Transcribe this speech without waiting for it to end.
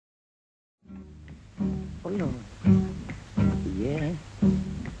Oh, Lord. Yeah.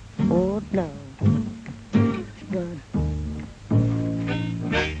 Oh, no. God.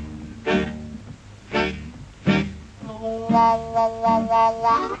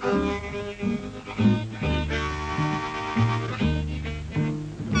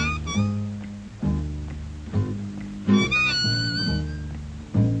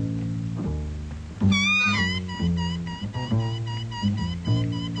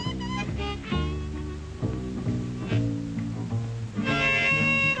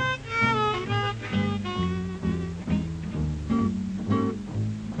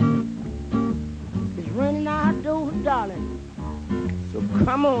 Darling, so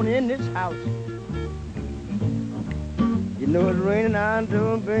come on in this house. You know it's raining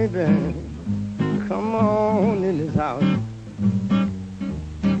outdoors, baby. Come on in this house.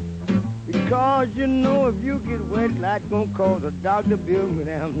 Because you know if you get wet, that's gonna cause a doctor bill with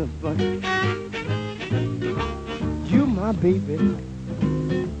the fun. You my baby,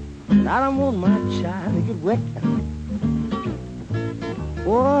 and I don't want my child to get wet.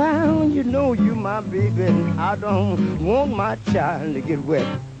 Well, you know you my baby, and I don't want my child to get wet.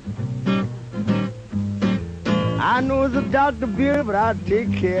 I know it's a doctor bill, but I'll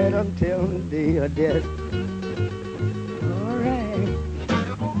take care of it until the day of death. All right.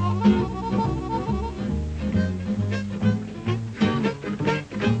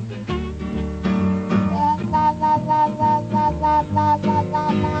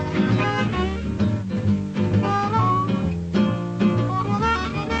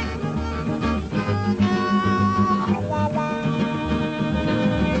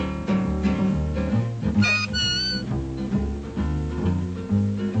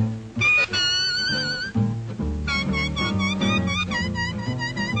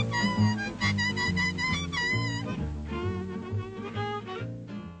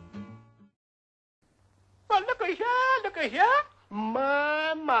 Look at here.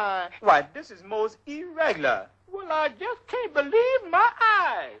 My. Why, this is most irregular. Well, I just can't believe my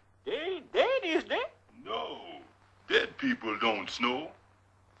eyes. They ain't dead, is they? No. Dead people don't snow.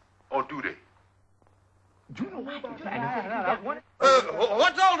 Or do they? Do you know what about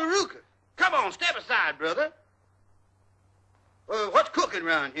What's all the ruckus? Come on, step aside, brother. What's cooking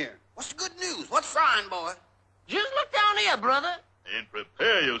around here? What's the good news? What's frying, boy? Just look down here, brother. And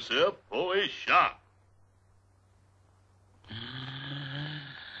prepare yourself for a shock.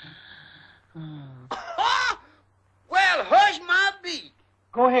 Well, hush my beat.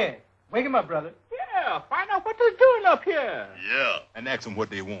 Go ahead. Wake him up, brother. Yeah, find out what they're doing up here. Yeah, and ask them what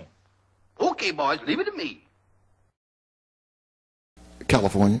they want. Okay, boys, leave it to me.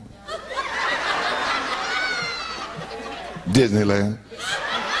 California. Disneyland.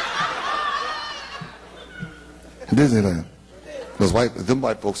 Disneyland. Them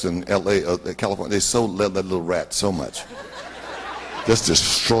white folks in L.A., California, they so love that little rat so much. Just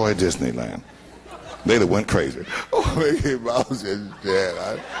destroy Disneyland. They went crazy. Oh, Mickey Mouse is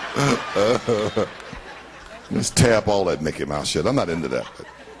dead. Just tear up all that Mickey Mouse shit. I'm not into that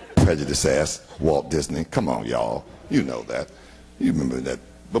prejudice ass Walt Disney. Come on, y'all. You know that. You remember that?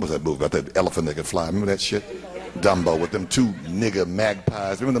 What was that movie about that elephant that could fly? Remember that shit? Dumbo with them two nigger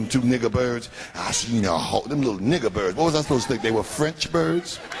magpies. Remember them two nigger birds? I seen a whole, them little nigger birds. What was I supposed to think? They were French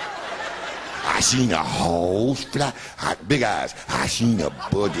birds? I seen a whole fly. Big eyes. I seen a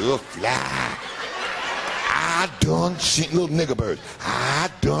butterfly. I done seen little nigger birds. I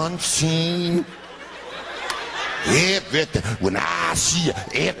done seen everything. When I see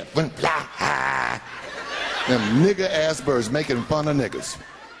everything fly. Them nigger ass birds making fun of niggas.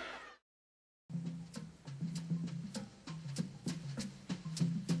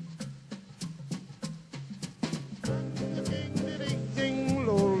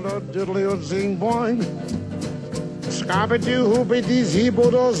 Diddly zing boing. Scabby-doo hoopity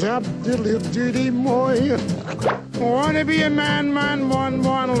zeebo zap diddly doody moy. Wanna be a man, one,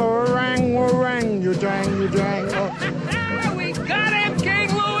 lorang, you dang. We got him,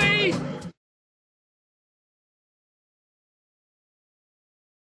 King Louis!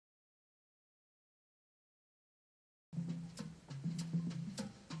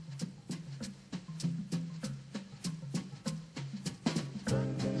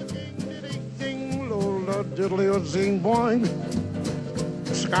 Diddly zing boing.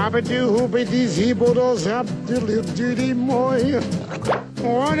 Scabby-doo hoopity zeebo zap diddly doody moy.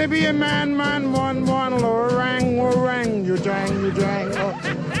 Wanna be a man, one, lorang, you dang. We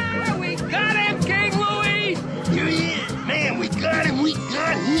got him, King Louis! Here he is. Man, we got him.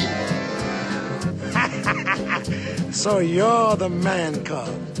 So you're the man cub.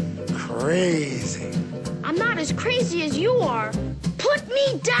 Crazy. I'm not as crazy as you are. Put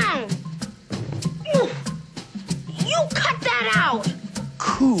me down.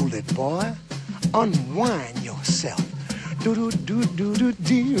 Cool it, boy. Unwind yourself.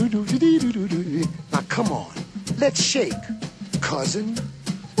 Do-do-do-do-do-do-do-do-do-do. Now come on, let's shake, cousin.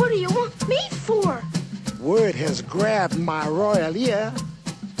 What do you want me for? Word has grabbed my royal ear.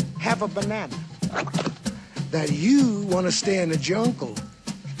 Have a banana. That you want to stay in the jungle.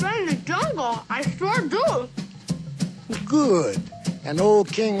 Stay in the jungle? I sure do. Good. And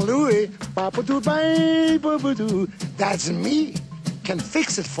old King Louis, ba-ba-doo-ba-ba-doo, that's me, can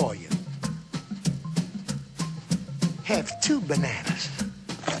fix it for you. Have 2 bananas.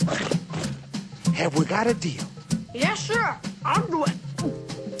 Have we got a deal? Yes, sir. I'll do it.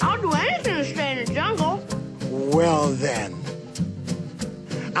 I'll do anything to stay in the jungle. Well then,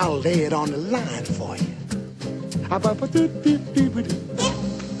 I'll lay it on the line for you.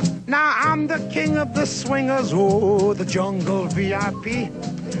 Now I'm the king of the swingers, oh, the jungle VIP.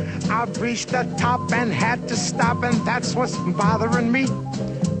 I've reached the top and had to stop, and that's what's bothering me.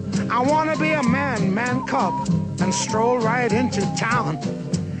 I wanna be a man cub, and stroll right into town,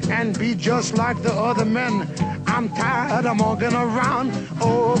 and be just like the other men. I'm tired of walking around.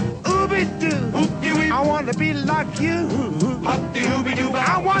 Oh, ooby-doo, I want to be like you.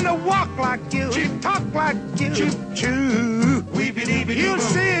 I want to walk like you, talk like you. You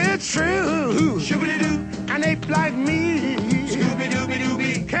see it's true. An ape like me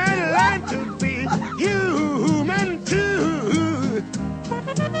can learn to be human too.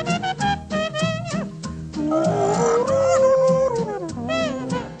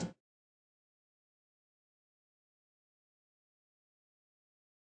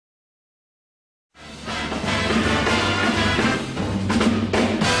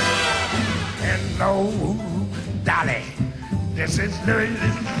 Hello, Dolly. This is Louis,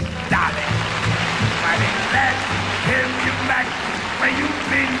 Dolly. Mighty glad to have you back where you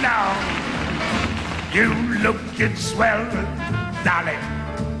belong. You looking swell, Dolly.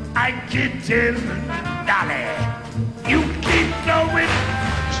 I can tell, Dolly. You keep going,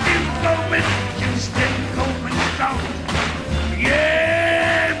 still going, you're still going strong.